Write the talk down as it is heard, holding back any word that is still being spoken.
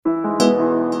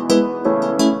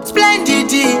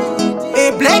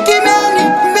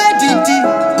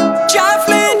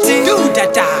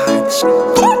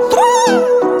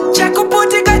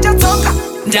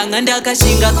ndanga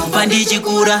ndakashinga kubva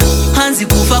ndichikura, hanzi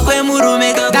kufa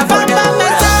kwemurume kakupodora.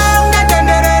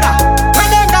 Ndatenderera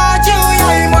madenga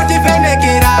chiuya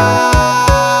imotivhenekera.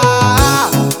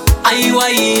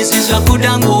 Aiwa izvi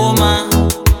zvakuda ngoma,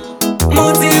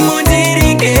 Mudzimu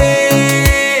ndiringe,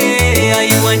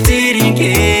 aiwa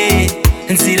ndiringe,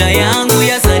 nzira yangu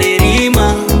yazare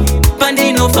rima,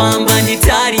 pandinofamba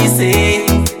nditarise,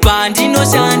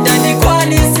 pandinoshanda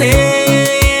ndikwanise,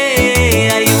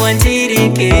 aiwa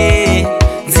ndiringe,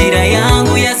 nzira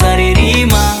yangu yazare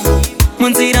rima.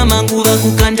 Munzira mangu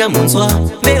vakukanda munzwa,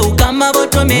 veukama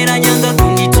votomera nyanga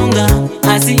kunditunga,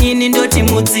 asi ini ndoti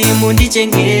Mudzimu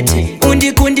ndichengete,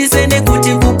 undikundise nekuti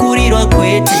kukurirwa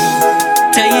kwete.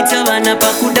 Taita vana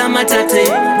pakuda matate,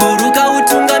 buruka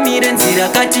utungamire nzira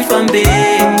katifambe,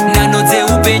 ngano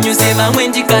dzeupenyu sevamwe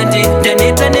ndikande,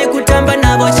 ndaneta nekutamba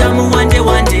navo chamuwande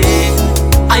wande.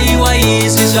 Aiwa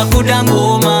izvi zvakuda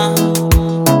ngoma,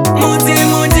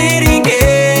 Mudzimu ndiringe,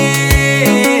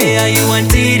 aiwa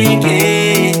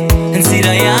ndiringe,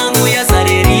 nzira yangu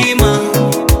yazare rima,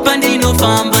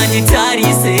 pandinofamba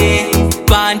nditarise,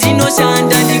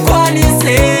 pandinoshanda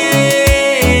ndikwanise,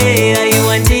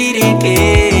 aiwa ndiringe,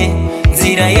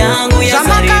 nzira yangu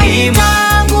yazare rima.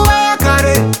 Nguva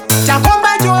yakare chakomba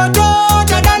choto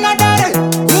chadana dare,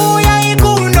 uya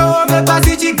ikuno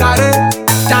vepasi chigare,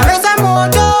 tavesa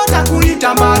moto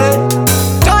takuita mare,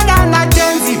 todana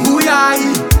tenzi huyai,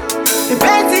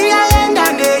 penzi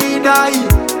yaenda neidai,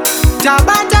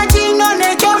 tabata chino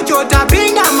nechocho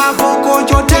tapinda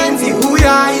mabokocho tenzi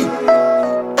huyai.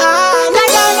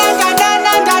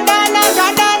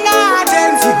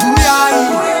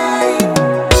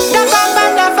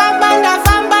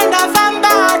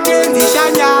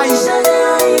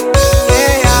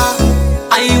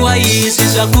 Aiwa izvi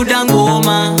zvakuda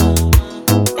ngoma,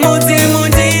 Mudzimu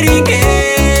ndiringe,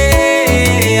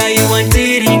 aiwa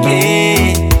ndiringe,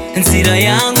 nzira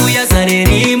yangu yazare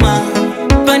rima,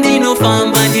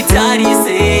 pandinofamba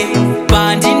nditarise,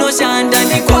 pandinoshanda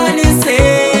ndikwanise,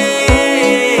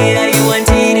 aiwa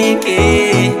ndiringe,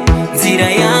 nzira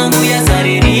yangu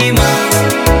yazare rima.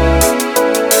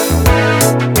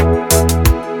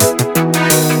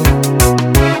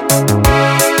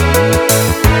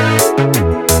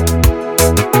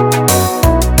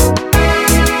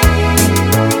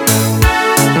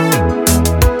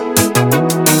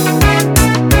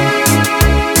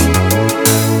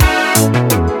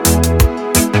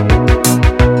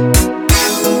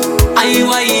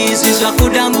 Aiwa izvi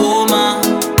zvakuda ngoma,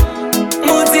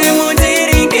 Mudzimu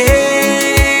ndiringe,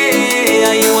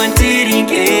 aiwa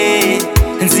ndiringe,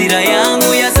 nzira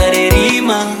yangu yazare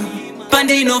rima,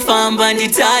 pandinofamba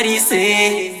nditarise,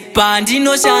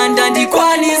 pandinoshanda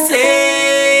ndikwanise,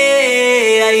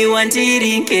 aiwa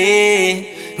ndiringe,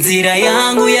 nzira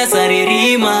yangu yazare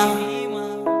rima.